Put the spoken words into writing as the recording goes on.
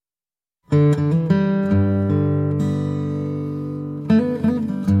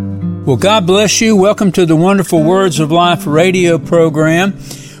Well, God bless you. Welcome to the Wonderful Words of Life radio program.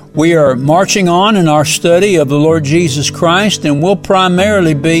 We are marching on in our study of the Lord Jesus Christ, and we'll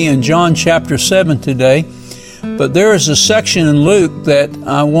primarily be in John chapter 7 today. But there is a section in Luke that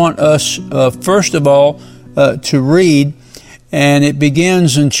I want us, first of all, to read, and it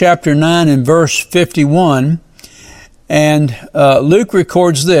begins in chapter 9 and verse 51. And Luke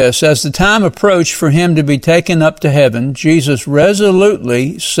records this: as the time approached for him to be taken up to heaven, Jesus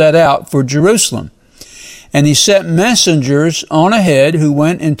resolutely set out for Jerusalem. And he sent messengers on ahead who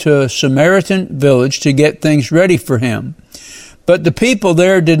went into a Samaritan village to get things ready for him. But the people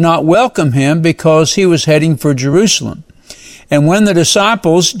there did not welcome him because he was heading for Jerusalem. And when the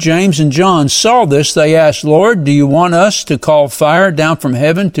disciples, James and John, saw this, they asked, "Lord, do you want us to call fire down from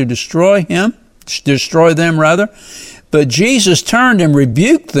heaven to destroy them?" But Jesus turned and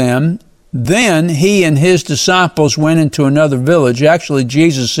rebuked them. Then he and his disciples went into another village. Actually,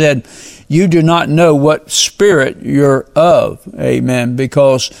 Jesus said, "You do not know what spirit you're of." Amen.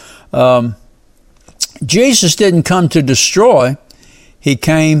 Because Jesus didn't come to destroy. He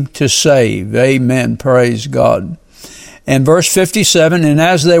came to save. Amen. Praise God. And verse 57, and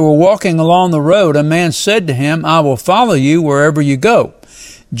as they were walking along the road, a man said to him, "I will follow you wherever you go."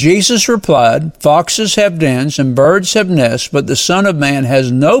 Jesus replied, "Foxes have dens and birds have nests, but the Son of Man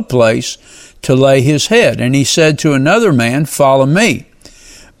has no place to lay his head." And he said to another man, "Follow me."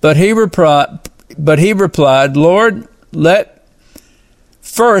 But he replied, "Lord, let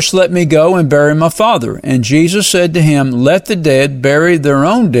me go and bury my father." And Jesus said to him, "Let the dead bury their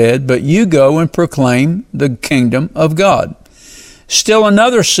own dead, but you go and proclaim the kingdom of God." Still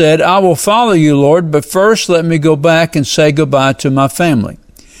another said, "I will follow you, Lord, but first let me go back and say goodbye to my family."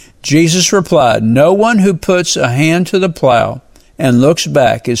 Jesus replied, "No one who puts a hand to the plow and looks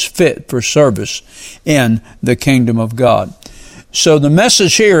back is fit for service in the kingdom of God." So the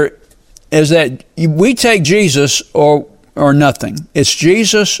message here is that we take Jesus or nothing. It's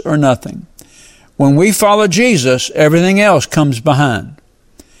Jesus or nothing. When we follow Jesus, everything else comes behind.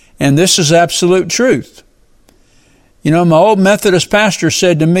 And this is absolute truth. You know, my old Methodist pastor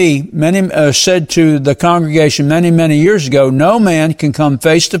said to me, said to the congregation many years ago, no man can come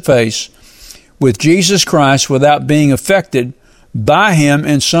face to face with Jesus Christ without being affected by him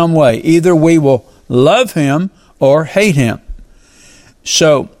in some way. Either we will love him or hate him.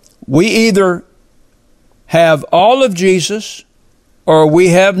 So we either have all of Jesus or we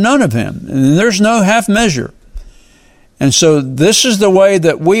have none of him. And there's no half measure. And so this is the way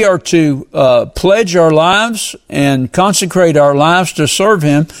that we are to pledge our lives and consecrate our lives to serve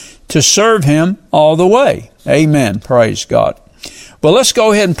him all the way. Amen. Praise God. Well, let's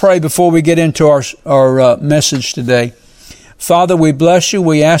go ahead and pray before we get into our message today. Father, we bless you.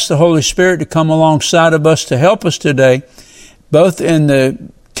 We ask the Holy Spirit to come alongside of us to help us today, both in the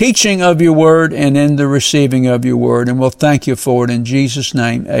teaching of your word and in the receiving of your word. And we'll thank you for it in Jesus'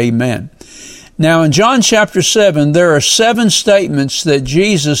 name. Amen. Now, in John chapter 7, there are 7 statements that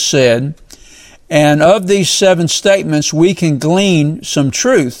Jesus said, and of these 7 statements, we can glean some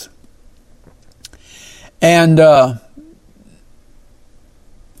truth. And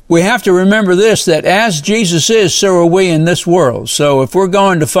we have to remember this, that as Jesus is, so are we in this world. So if we're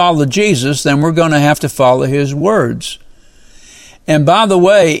going to follow Jesus, then we're going to have to follow his words. And by the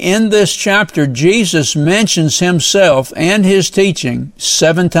way, in this chapter, Jesus mentions himself and his teaching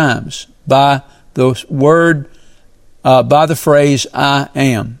 7 times by the phrase, "I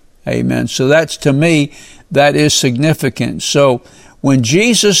am." Amen. So that's, to me, that is significant. So when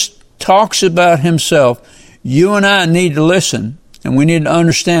Jesus talks about himself, you and I need to listen, and we need to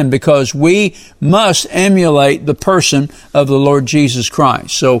understand, because we must emulate the person of the Lord Jesus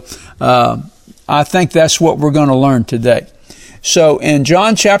Christ. So I think that's what we're going to learn today. So in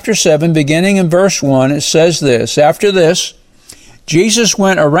John chapter 7, beginning in verse 1, it says this: after this, Jesus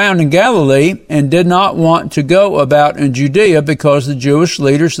went around in Galilee and did not want to go about in Judea because the Jewish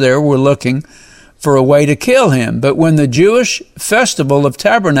leaders there were looking for a way to kill him. But when the Jewish festival of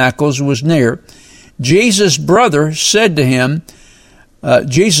tabernacles was near, Jesus' brothers said to him,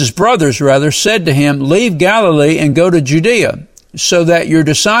 "Leave Galilee and go to Judea, so that your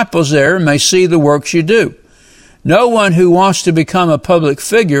disciples there may see the works you do. No one who wants to become a public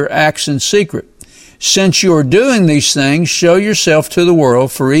figure acts in secret. Since you are doing these things, show yourself to the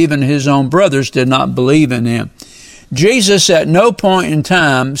world, for even his own brothers did not believe in him." Jesus at no point in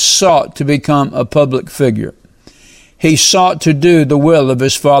time sought to become a public figure. He sought to do the will of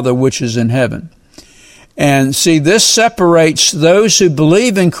his Father which is in heaven. And see, this separates those who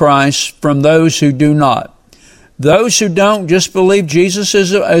believe in Christ from those who do not. Those who don't just believe Jesus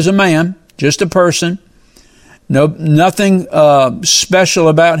is a man, just a person, nothing special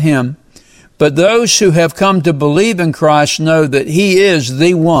about him. But those who have come to believe in Christ know that He is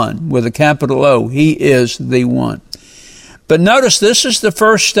the one, with a capital O. He is the one. But notice this is the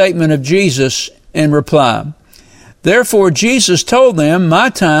first statement of Jesus in reply. Therefore Jesus told them, my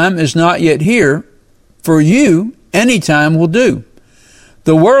time is not yet here. For you, any time will do.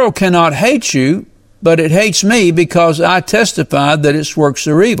 The world cannot hate you, but it hates me because I testify that its works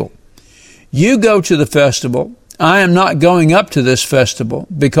are evil. You go to the festival. I am not going up to this festival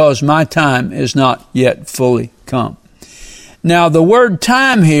because my time is not yet fully come. Now, the word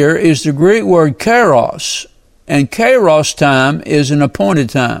time here is the Greek word kairos, and kairos time is an appointed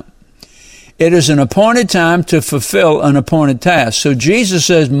time. It is an appointed time to fulfill an appointed task. So Jesus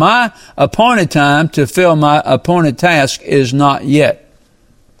says, my appointed time to fill my appointed task is not yet.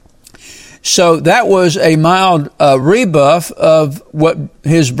 So that was a mild rebuff of what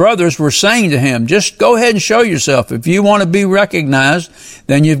his brothers were saying to him. Just go ahead and show yourself. If you want to be recognized,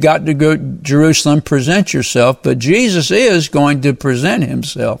 then you've got to go to Jerusalem, present yourself. But Jesus is going to present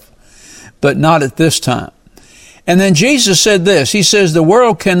himself, but not at this time. And then Jesus said this. He says, the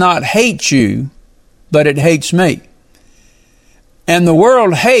world cannot hate you, but it hates me. And the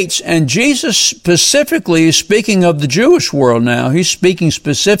world hates, and Jesus specifically is speaking of the Jewish world now. He's speaking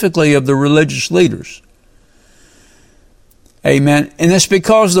specifically of the religious leaders. Amen. And it's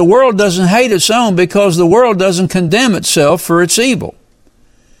because the world doesn't hate its own, because the world doesn't condemn itself for its evil.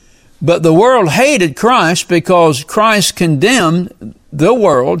 But the world hated Christ because Christ condemned the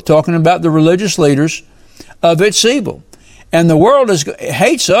world, talking about the religious leaders, of its evil. And the world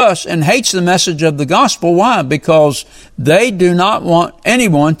hates us and hates the message of the gospel. Why? Because they do not want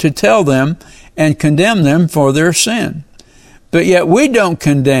anyone to tell them and condemn them for their sin. But yet we don't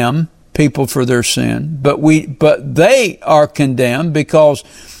condemn people for their sin, but they are condemned because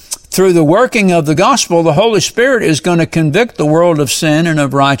through the working of the gospel, the Holy Spirit is going to convict the world of sin and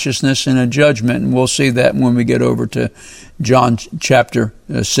of righteousness and of judgment. And we'll see that when we get over to John chapter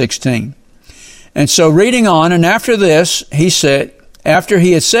 16. And so reading on, and after this, after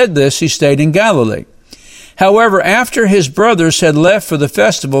he had said this, he stayed in Galilee. However, after his brothers had left for the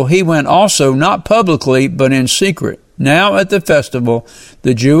festival, he went also, not publicly, but in secret. Now at the festival,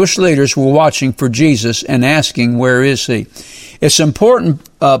 the Jewish leaders were watching for Jesus and asking, where is he? It's an important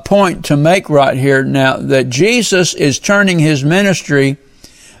point to make right here now that Jesus is turning his ministry,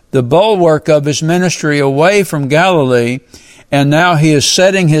 the bulwark of his ministry, away from Galilee, and now he is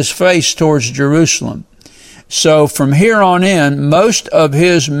setting his face towards Jerusalem. So from here on in, most of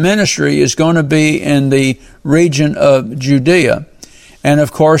his ministry is going to be in the region of Judea. And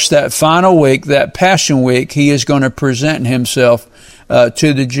of course, that final week, that Passion Week, he is going to present himself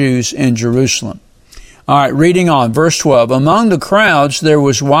to the Jews in Jerusalem. All right, reading on, verse 12. Among the crowds, there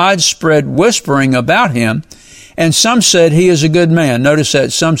was widespread whispering about him, and some said he is a good man. Notice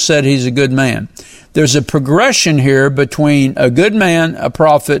that some said he's a good man. There's a progression here between a good man, a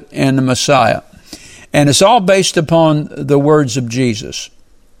prophet, and the Messiah. And it's all based upon the words of Jesus.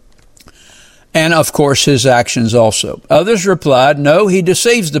 And, of course, his actions also. Others replied, no, he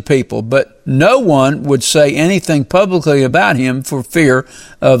deceives the people, but no one would say anything publicly about him for fear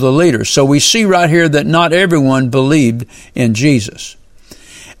of the leaders. So we see right here that not everyone believed in Jesus.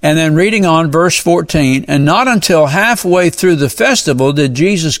 And then reading on verse 14, and not until halfway through the festival did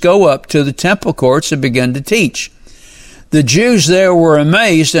Jesus go up to the temple courts and begin to teach. The Jews there were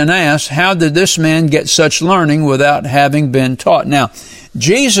amazed and asked, how did this man get such learning without having been taught? Now,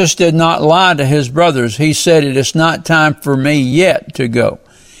 Jesus did not lie to his brothers. He said, it is not time for me yet to go.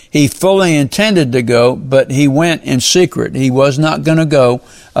 He fully intended to go, but he went in secret. He was not going to go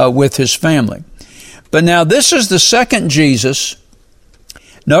with his family. But now this is the second Jesus.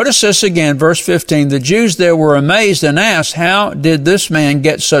 Notice this again, verse 15. The Jews there were amazed and asked, how did this man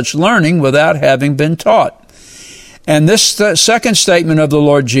get such learning without having been taught? And this second statement of the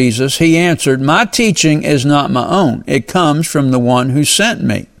Lord Jesus, he answered, my teaching is not my own. It comes from the one who sent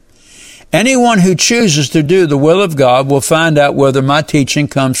me. Anyone who chooses to do the will of God will find out whether my teaching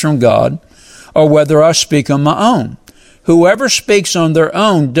comes from God or whether I speak on my own. Whoever speaks on their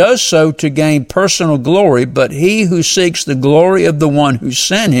own does so to gain personal glory, but he who seeks the glory of the one who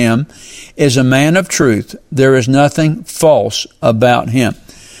sent him is a man of truth. There is nothing false about him.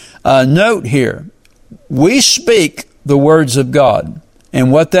 Note here, we speak the words of God.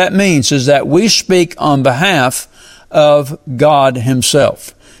 And what that means is that we speak on behalf of God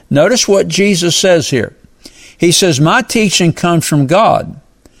himself. Notice what Jesus says here. He says, my teaching comes from God,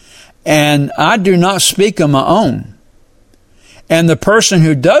 and I do not speak on my own. And the person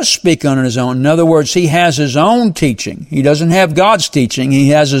who does speak on his own, in other words, he has his own teaching. He doesn't have God's teaching. He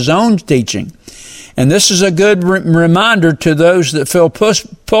has his own teaching. And this is a good reminder to those that fill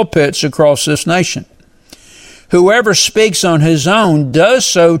pulpits across this nation. Whoever speaks on his own does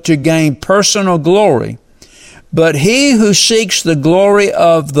so to gain personal glory, but he who seeks the glory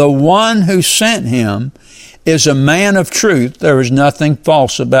of the one who sent him is a man of truth. There is nothing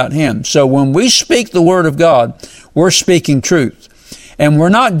false about him. So when we speak the word of God, we're speaking truth. And we're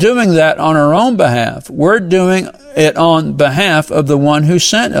not doing that on our own behalf. We're doing it on behalf of the one who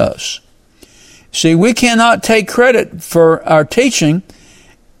sent us. See, we cannot take credit for our teaching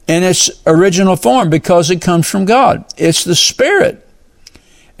in its original form because it comes from God. It's the Spirit,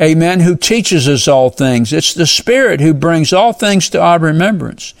 amen, who teaches us all things. It's the Spirit who brings all things to our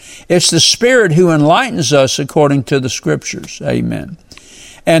remembrance. It's the Spirit who enlightens us according to the Scriptures, amen.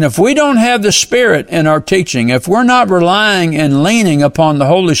 And if we don't have the Spirit in our teaching, if we're not relying and leaning upon the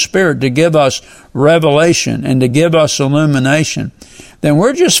Holy Spirit to give us revelation and to give us illumination, then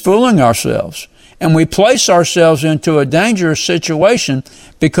we're just fooling ourselves. And we place ourselves into a dangerous situation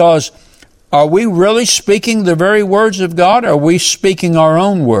because are we really speaking the very words of God? Or are we speaking our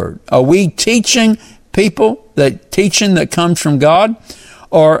own word? Are we teaching people that teaching that comes from God?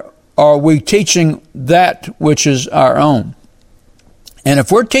 Or are we teaching that which is our own? And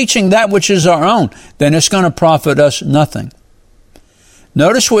if we're teaching that which is our own, then it's going to profit us nothing.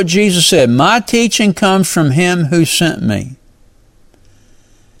 Notice what Jesus said, my teaching comes from him who sent me.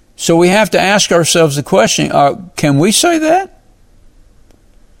 So we have to ask ourselves the question, can we say that?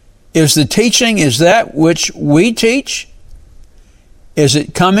 Is the teaching, is that which we teach? Is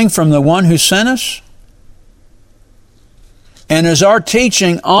it coming from the one who sent us? And is our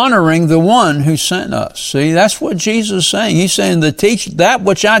teaching honoring the one who sent us? See, that's what Jesus is saying. He's saying that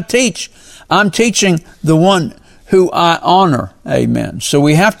which I teach, I'm teaching the one who I honor. Amen. So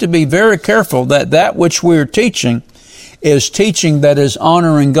we have to be very careful that which we're teaching is teaching that is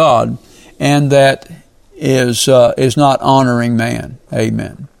honoring God and that is not honoring man.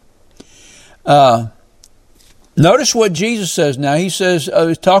 Amen. Notice what Jesus says now. He says,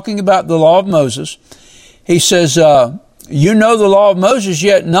 talking about the law of Moses, he says, you know the law of Moses,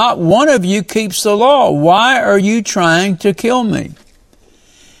 yet not one of you keeps the law. Why are you trying to kill me?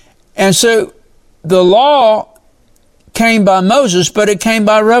 And so the law came by Moses, but it came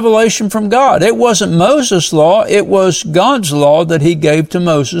by revelation from God. It wasn't Moses' law, it was God's law that he gave to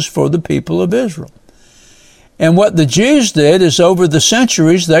Moses for the people of Israel. And what the Jews did is over the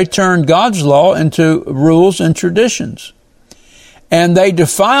centuries, they turned God's law into rules and traditions. And they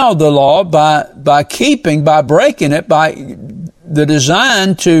defiled the law by breaking it, by the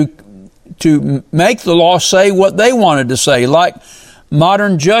design to make the law say what they wanted to say, like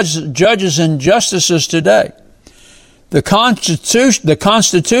modern judges and justices today. The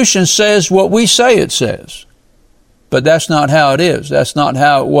Constitution says what we say it says. But that's not how it is. That's not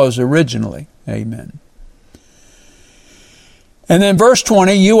how it was originally. Amen. And then verse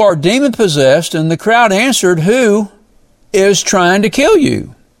 20, you are demon-possessed, and the crowd answered, who is trying to kill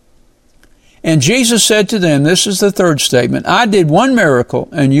you? And Jesus said to them, this is the third statement, I did one miracle,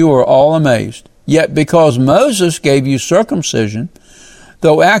 and you are all amazed. Yet because Moses gave you circumcision,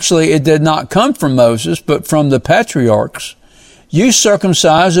 though actually it did not come from Moses, but from the patriarchs, you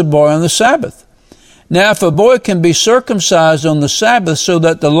circumcise a boy on the Sabbath. Now, if a boy can be circumcised on the Sabbath so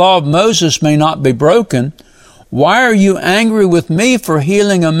that the law of Moses may not be broken, why are you angry with me for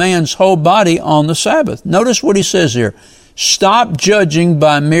healing a man's whole body on the Sabbath? Notice what he says here. Stop judging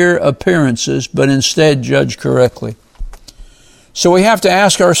by mere appearances, but instead judge correctly. So we have to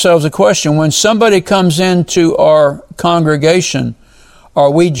ask ourselves a question. When somebody comes into our congregation,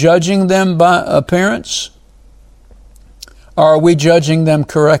 are we judging them by appearance? Or are we judging them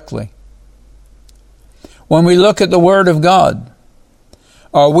correctly? When we look at the Word of God,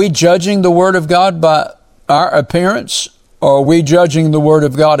 are we judging the Word of God by our appearance? Or are we judging the Word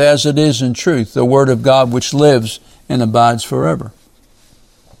of God as it is in truth, the Word of God which lives and abides forever?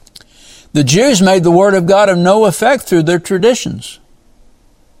 The Jews made the Word of God of no effect through their traditions.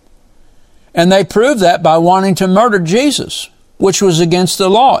 And they proved that by wanting to murder Jesus, which was against the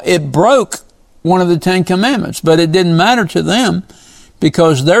law. It broke one of the 10 Commandments, but it didn't matter to them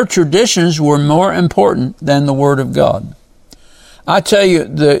because their traditions were more important than the Word of God. I tell you,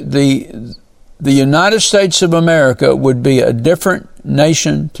 the United States of America would be a different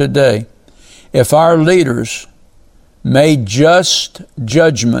nation today if our leaders made just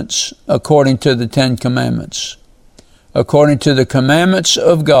judgments according to the 10 Commandments, according to the commandments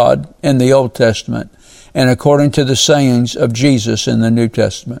of God in the Old Testament, and according to the sayings of Jesus in the New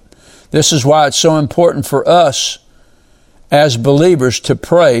Testament. This is why it's so important for us as believers to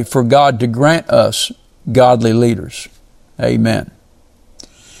pray for God to grant us godly leaders. Amen.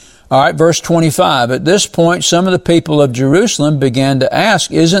 All right, verse 25. At this point, some of the people of Jerusalem began to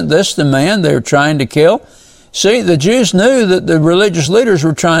ask, isn't this the man they're trying to kill? See, the Jews knew that the religious leaders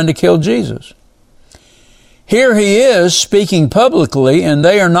were trying to kill Jesus. Here he is speaking publicly, and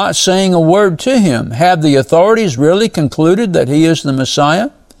they are not saying a word to him. Have the authorities really concluded that he is the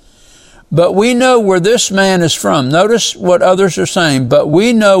Messiah? But we know where this man is from. Notice what others are saying. But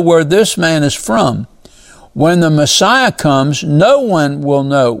we know where this man is from. When the Messiah comes, no one will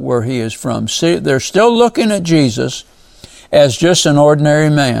know where he is from. See, they're still looking at Jesus as just an ordinary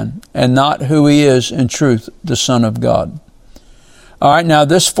man and not who he is in truth, the Son of God. All right, now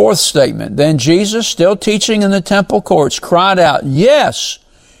this fourth statement. Then Jesus, still teaching in the temple courts, cried out, yes,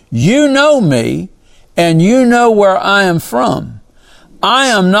 you know me, and you know where I am from. I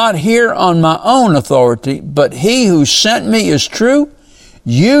am not here on my own authority, but he who sent me is true.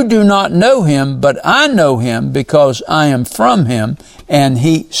 You do not know him, but I know him because I am from him, and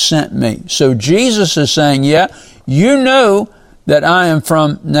he sent me. So Jesus is saying, yeah, you know that I am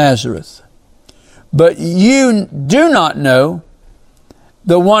from Nazareth, but you do not know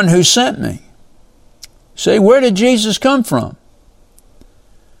the one who sent me. See, where did Jesus come from?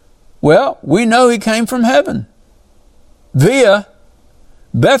 Well, we know he came from heaven via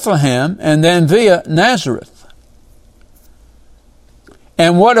Bethlehem and then via Nazareth.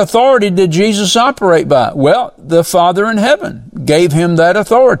 And what authority did Jesus operate by? Well, the Father in heaven gave him that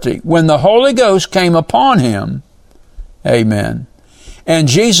authority. When the Holy Ghost came upon him, amen, and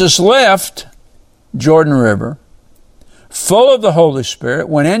Jesus left Jordan River, full of the Holy Spirit,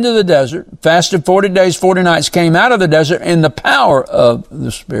 went into the desert, fasted 40 days, 40 nights, came out of the desert in the power of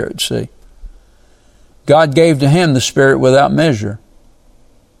the Spirit. See, God gave to him the Spirit without measure.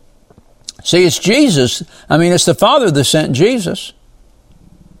 See, it's Jesus. It's the Father that sent Jesus.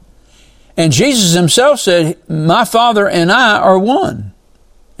 And Jesus himself said, my Father and I are one.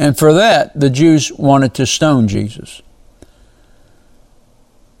 And for that, the Jews wanted to stone Jesus.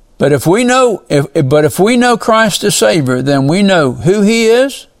 But if we know Christ as Savior, then we know who he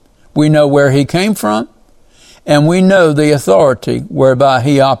is, we know where he came from, and we know the authority whereby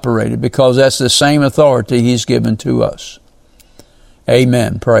he operated, because that's the same authority he's given to us.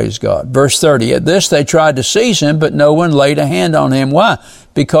 Amen. Praise God. Verse 30. At this they tried to seize him, but no one laid a hand on him. Why?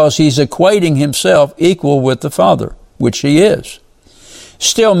 Because he's equating himself equal with the Father, which he is.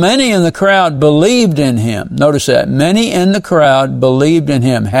 Still, many in the crowd believed in him. Notice that. Many in the crowd believed in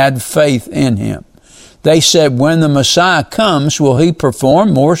him, had faith in him. They said, when the Messiah comes, will he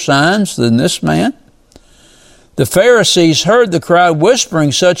perform more signs than this man? The Pharisees heard the crowd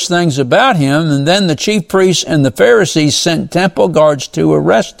whispering such things about him, and then the chief priests and the Pharisees sent temple guards to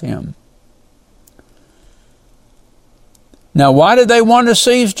arrest him. Now, why did they want to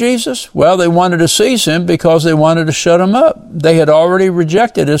seize Jesus? Well, they wanted to seize him because they wanted to shut him up. They had already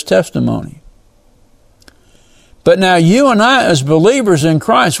rejected his testimony. But now you and I, as believers in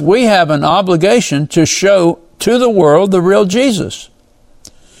Christ, we have an obligation to show to the world the real Jesus.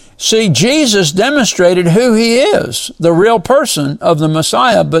 See, Jesus demonstrated who he is, the real person of the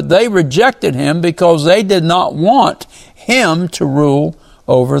Messiah, but they rejected him because they did not want him to rule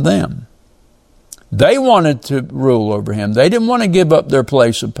over them. They wanted to rule over him. They didn't want to give up their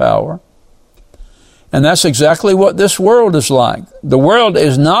place of power. And that's exactly what this world is like. The world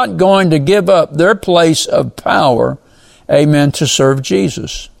is not going to give up their place of power, amen, to serve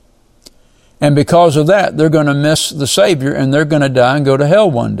Jesus. And because of that, they're going to miss the Savior and they're going to die and go to hell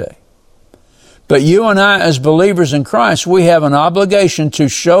one day. But you and I, as believers in Christ, we have an obligation to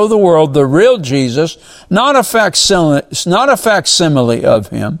show the world the real Jesus, not a facsimile of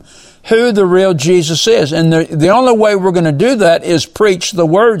him, who the real Jesus is. And the only way we're going to do that is preach the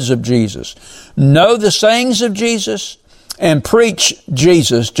words of Jesus. Know the sayings of Jesus and preach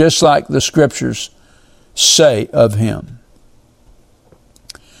Jesus just like the scriptures say of him.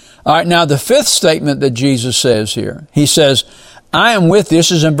 All right, now the fifth statement that Jesus says here, he says, I am with you, this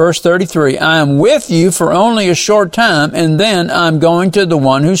is in verse 33, I am with you for only a short time, and then I'm going to the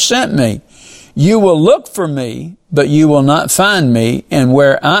one who sent me. You will look for me, but you will not find me, and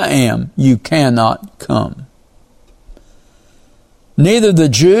where I am, you cannot come. Neither the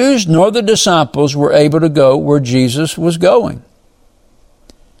Jews nor the disciples were able to go where Jesus was going.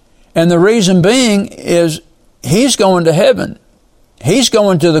 And the reason being is he's going to heaven. He's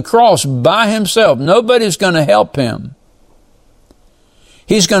going to the cross by himself. Nobody's going to help him.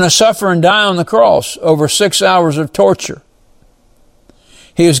 He's going to suffer and die on the cross over 6 hours of torture.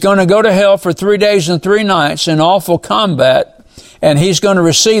 He is going to go to hell for 3 days and 3 nights in awful combat, and he's going to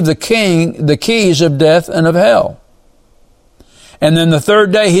receive the keys of death and of hell. And then the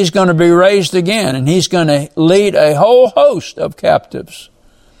third day he's going to be raised again, and he's going to lead a whole host of captives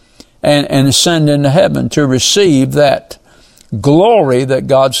and ascend into heaven to receive that glory that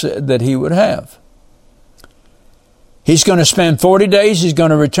God said that he would have. He's going to spend 40 days. He's going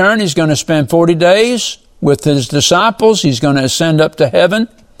to return. He's going to spend 40 days with his disciples. He's going to ascend up to heaven.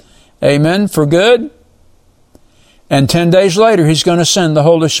 Amen. For good. And 10 days later, he's going to send the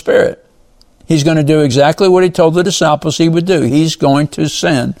Holy Spirit. He's going to do exactly what he told the disciples he would do. He's going to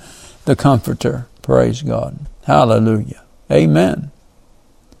send the Comforter. Praise God. Hallelujah. Amen.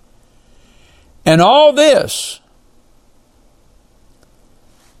 And all this,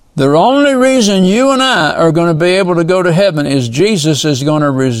 the only reason you and I are going to be able to go to heaven is Jesus is going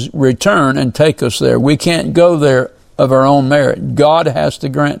to return and take us there. We can't go there of our own merit. God has to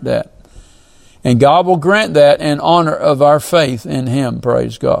grant that. And God will grant that in honor of our faith in him.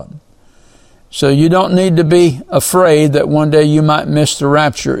 Praise God. So you don't need to be afraid that one day you might miss the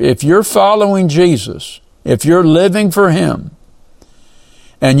rapture. If you're following Jesus, if you're living for him,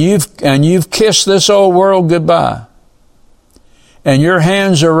 and you've kissed this old world goodbye, and your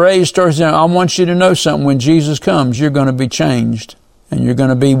hands are raised towards him, I want you to know something. When Jesus comes, you're going to be changed, and you're going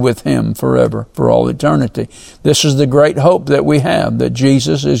to be with him forever, for all eternity. This is the great hope that we have, that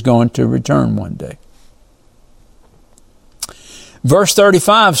Jesus is going to return one day. Verse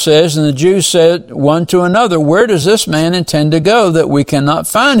 35 says, and the Jews said one to another, where does this man intend to go that we cannot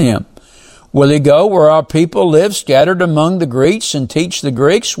find him? Will he go where our people live, scattered among the Greeks, and teach the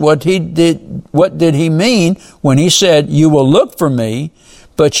Greeks? What did he mean when he said, you will look for me,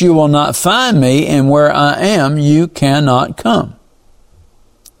 but you will not find me, and where I am, you cannot come?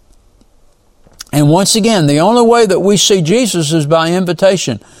 And once again, the only way that we see Jesus is by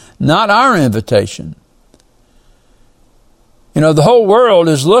invitation, not our invitation. You know, the whole world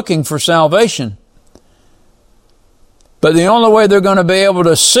is looking for salvation. But the only way they're going to be able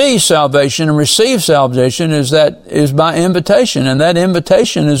to see salvation and receive salvation is by invitation, and that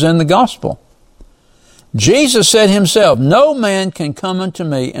invitation is in the gospel. Jesus said himself, no man can come unto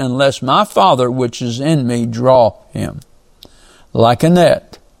me unless my Father which is in me draw him. Like a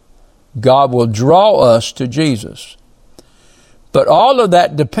net, God will draw us to Jesus. But all of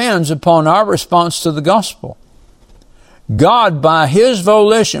that depends upon our response to the gospel. God, by his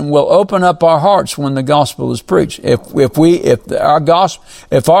volition, will open up our hearts when the gospel is preached. If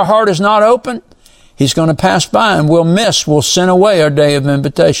our heart is not open, he's going to pass by and we'll send away our day of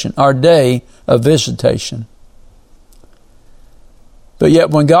invitation, our day of visitation. But yet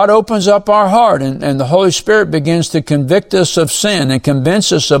when God opens up our heart and the Holy Spirit begins to convict us of sin and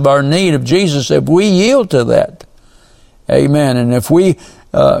convince us of our need of Jesus, if we yield to that, amen, and if we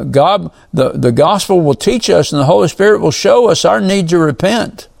the gospel will teach us, and the Holy Spirit will show us our need to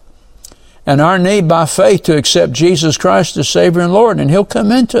repent and our need by faith to accept Jesus Christ as Savior and Lord, and he'll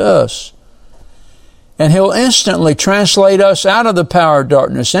come into us and he'll instantly translate us out of the power of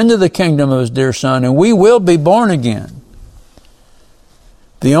darkness into the kingdom of his dear Son, and we will be born again.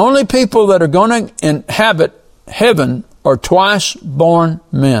 The only people that are going to inhabit heaven are twice born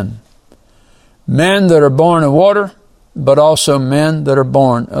men. Men that are born of water, but also men that are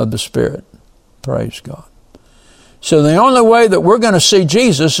born of the Spirit. Praise God. So the only way that we're going to see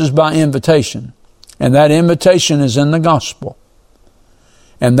Jesus is by invitation. And that invitation is in the gospel.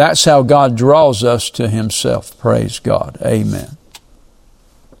 And that's how God draws us to himself. Praise God. Amen.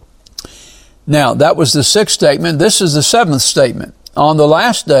 Now, that was the sixth statement. This is the seventh statement. On the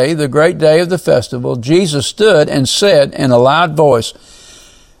last day, the great day of the festival, Jesus stood and said in a loud voice,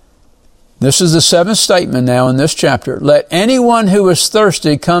 this is the seventh statement now in this chapter. Let anyone who is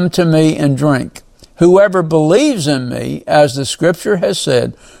thirsty come to me and drink. Whoever believes in me, as the scripture has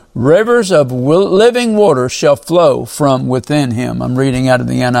said, rivers of living water shall flow from within him. I'm reading out of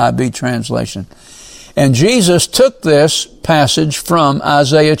the NIV translation. And Jesus took this passage from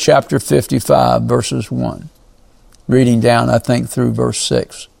Isaiah chapter 55, verses 1. Reading down, I think, through verse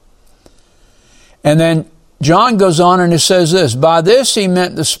 6. And then John goes on and he says this, by this he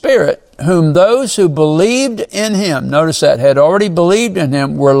meant the Spirit, whom those who believed in him, notice that, had already believed in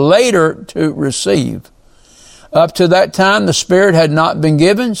him, were later to receive. Up to that time, the Spirit had not been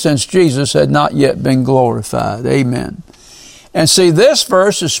given, since Jesus had not yet been glorified. Amen. And see, this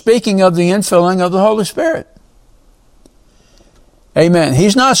verse is speaking of the infilling of the Holy Spirit. Amen.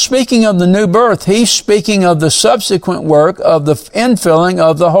 He's not speaking of the new birth. He's speaking of the subsequent work of the infilling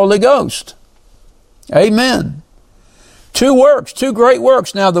of the Holy Ghost. Amen. Two works, two great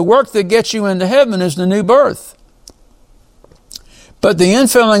works. Now, the work that gets you into heaven is the new birth. But the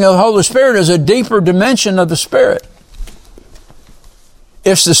infilling of the Holy Spirit is a deeper dimension of the Spirit.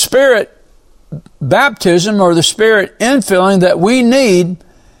 It's the Spirit baptism or the Spirit infilling that we need,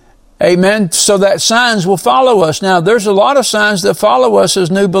 Amen. So that signs will follow us. Now, there's a lot of signs that follow us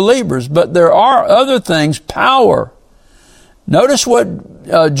as new believers, but there are other things, power. Notice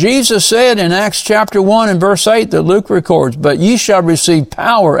what Jesus said in Acts chapter 1 and verse 8 that Luke records, but ye shall receive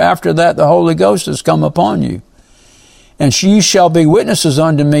power after that the Holy Ghost has come upon you. And ye shall be witnesses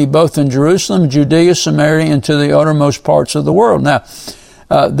unto me both in Jerusalem, Judea, Samaria, and to the uttermost parts of the world. Now,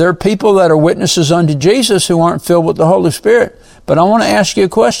 there are people that are witnesses unto Jesus who aren't filled with the Holy Spirit. But I want to ask you a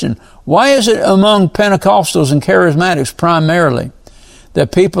question. Why is it among Pentecostals and charismatics primarily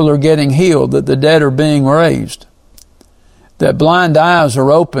that people are getting healed, that the dead are being raised, that blind eyes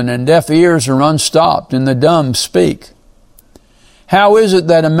are open and deaf ears are unstopped and the dumb speak? How is it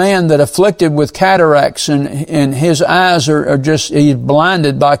that a man that afflicted with cataracts and his eyes are just, he's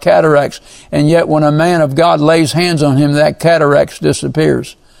blinded by cataracts, and yet when a man of God lays hands on him, that cataracts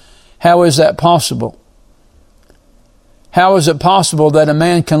disappears? How is that possible? How is it possible that a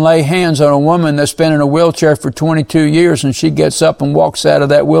man can lay hands on a woman that's been in a wheelchair for 22 years and she gets up and walks out of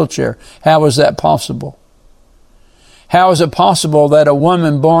that wheelchair? How is that possible? How is it possible that a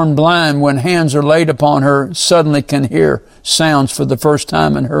woman born blind, when hands are laid upon her, suddenly can hear sounds for the first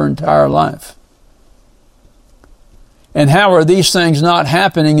time in her entire life? And how are these things not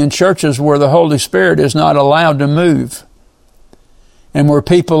happening in churches where the Holy Spirit is not allowed to move? And where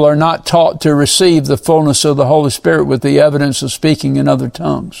people are not taught to receive the fullness of the Holy Spirit with the evidence of speaking in other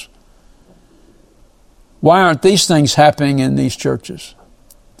tongues? Why aren't these things happening in these churches?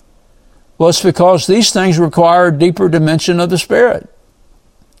 Well, it's because these things require a deeper dimension of the Spirit.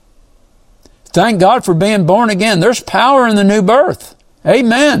 Thank God for being born again. There's power in the new birth.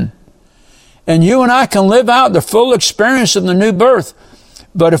 Amen. And you and I can live out the full experience of the new birth.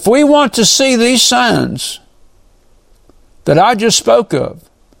 But if we want to see these signs that I just spoke of,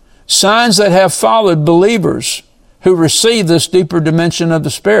 signs that have followed believers who receive this deeper dimension of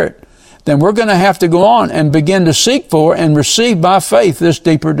the Spirit, then we're going to have to go on and begin to seek for and receive by faith this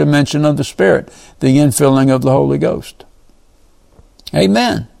deeper dimension of the Spirit, the infilling of the Holy Ghost.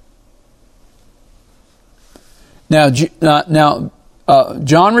 Amen. Now,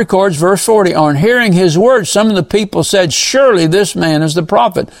 John records verse 40, on hearing his words, some of the people said, surely this man is the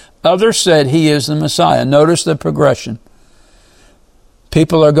prophet. Others said he is the Messiah. Notice the progression.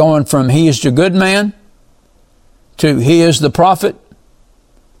 People are going from he is the good man to he is the prophet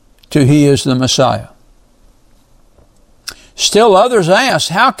to he is the Messiah. Still others ask,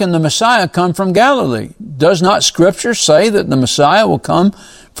 how can the Messiah come from Galilee? Does not Scripture say that the Messiah will come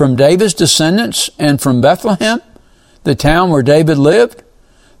from David's descendants and from Bethlehem, the town where David lived?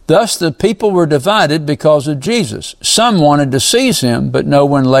 Thus the people were divided because of Jesus. Some wanted to seize him, but no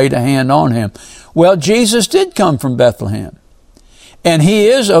one laid a hand on him. Well, Jesus did come from Bethlehem, and he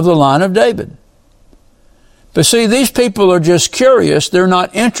is of the line of David. But see, these people are just curious. They're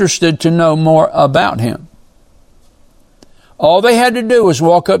not interested to know more about him. All they had to do was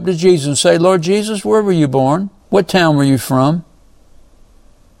walk up to Jesus and say, Lord Jesus, where were you born? What town were you from?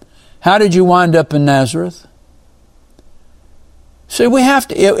 How did you wind up in Nazareth? See, we have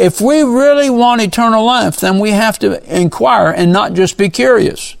to, if we really want eternal life, then we have to inquire and not just be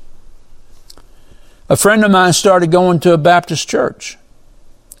curious. A friend of mine started going to a Baptist church,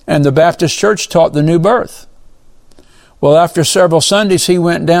 and the Baptist church taught the new birth. Well, after several Sundays, he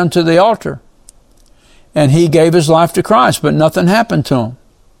went down to the altar, and he gave his life to Christ, but nothing happened to him.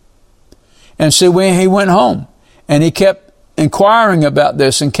 And see, when he went home, and he kept inquiring about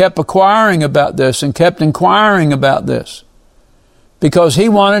this, and kept inquiring about this, and kept inquiring about this, because he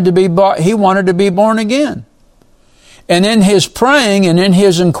wanted to be born again. And in his praying and in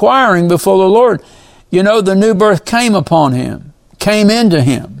his inquiring before the Lord, you know, the new birth came upon him, came into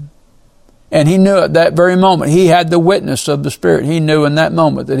him. And he knew at that very moment, he had the witness of the Spirit. He knew in that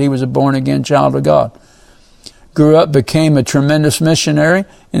moment that he was a born-again child of God. Grew up, became a tremendous missionary,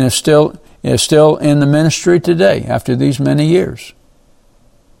 and is still in the ministry today after these many years.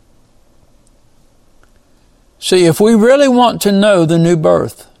 See, if we really want to know the new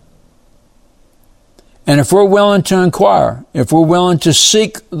birth, and if we're willing to inquire, if we're willing to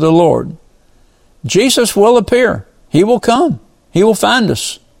seek the Lord, Jesus will appear. He will come. He will find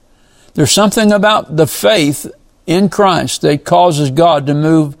us. There's something about the faith in Christ that causes God to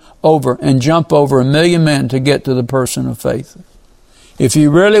move over and jump over 1 million men to get to the person of faith. If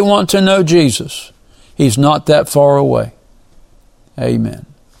you really want to know Jesus, he's not that far away. Amen.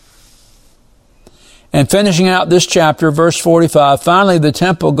 And finishing out this chapter, verse 45, finally the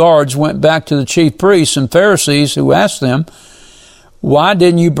temple guards went back to the chief priests and Pharisees, who asked them, why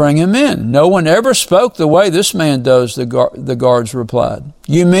didn't you bring him in? No one ever spoke the way this man does, the guards replied.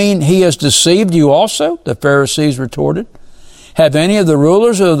 You mean he has deceived you also? The Pharisees retorted. Have any of the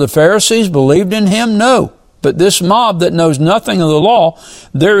rulers of the Pharisees believed in him? No. But this mob that knows nothing of the law,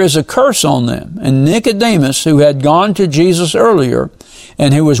 there is a curse on them. And Nicodemus, who had gone to Jesus earlier,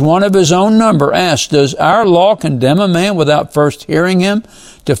 and who was one of his own number, asked, does our law condemn a man without first hearing him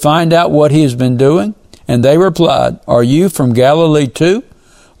to find out what he has been doing? And they replied, are you from Galilee too?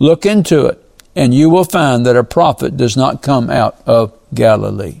 Look into it, and you will find that a prophet does not come out of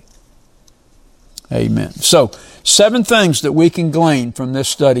Galilee. Amen. So, 7 things that we can glean from this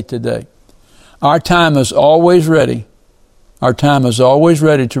study today. Our time is always ready. Our time is always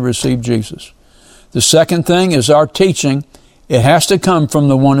ready to receive Jesus. The second thing is our teaching. It has to come from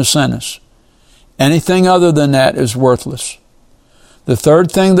the one who sent us. Anything other than that is worthless. The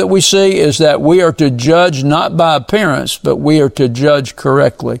third thing that we see is that we are to judge not by appearance, but we are to judge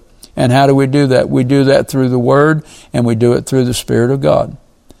correctly. And how do we do that? We do that through the Word, and we do it through the Spirit of God.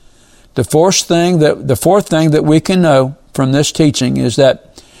 The fourth thing that we can know from this teaching is that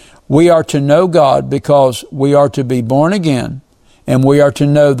we are to know God because we are to be born again, and we are to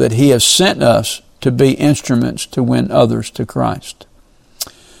know that He has sent us to be instruments to win others to Christ.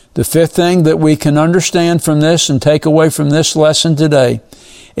 The fifth thing that we can understand from this and take away from this lesson today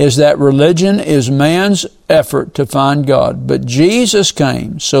is that religion is man's effort to find God, but Jesus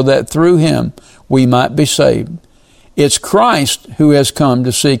came so that through Him we might be saved. It's Christ who has come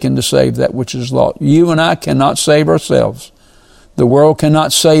to seek and to save that which is lost. You and I cannot save ourselves. The world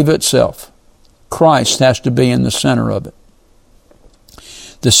cannot save itself. Christ has to be in the center of it.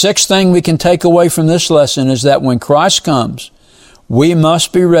 The sixth thing we can take away from this lesson is that when Christ comes, we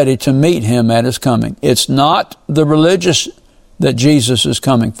must be ready to meet Him at His coming. It's not the religious that Jesus is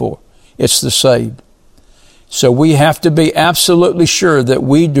coming for. It's the saved. So we have to be absolutely sure that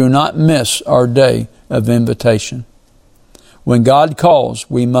we do not miss our day of invitation. When God calls,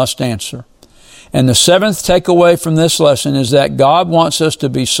 we must answer. And the seventh takeaway from this lesson is that God wants us to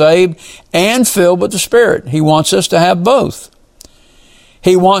be saved and filled with the Spirit. He wants us to have both.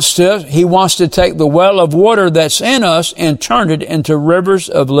 He wants to take the well of water that's in us and turn it into rivers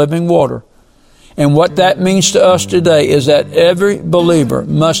of living water. And what that means to us today is that every believer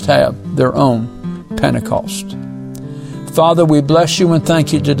must have their own Pentecost. Father, we bless you and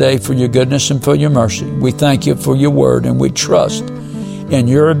thank you today for your goodness and for your mercy. We thank you for your word, and we trust in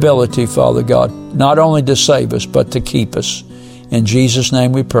your ability, Father God, not only to save us, but to keep us. In Jesus'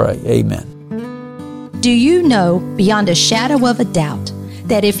 name we pray. Amen. Do you know beyond a shadow of a doubt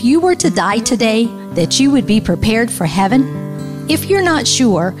that if you were to die today, that you would be prepared for heaven? If you're not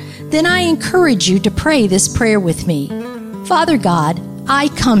sure, then I encourage you to pray this prayer with me. Father God, I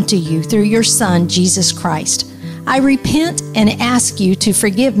come to you through your Son, Jesus Christ. I repent and ask you to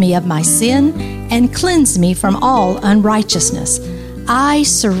forgive me of my sin and cleanse me from all unrighteousness. I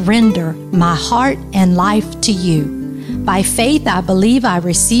surrender my heart and life to you. By faith, I believe I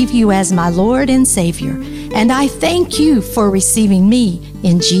receive you as my Lord and Savior, and I thank you for receiving me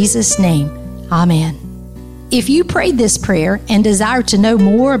in Jesus' name. Amen. If you prayed this prayer and desire to know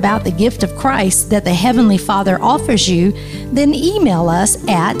more about the gift of Christ that the Heavenly Father offers you, then email us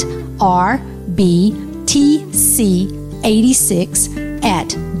at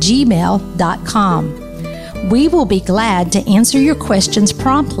rbtc86@gmail.com. We will be glad to answer your questions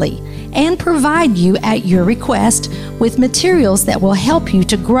promptly and provide you at your request with materials that will help you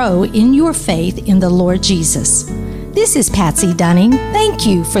to grow in your faith in the Lord Jesus. This is Patsy Dunning. Thank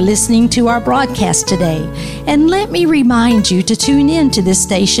you for listening to our broadcast today. And let me remind you to tune in to this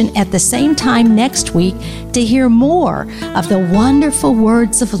station at the same time next week to hear more of the wonderful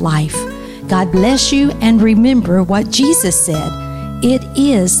words of life. God bless you, and remember what Jesus said. It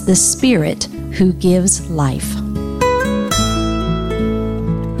is the Spirit who gives life.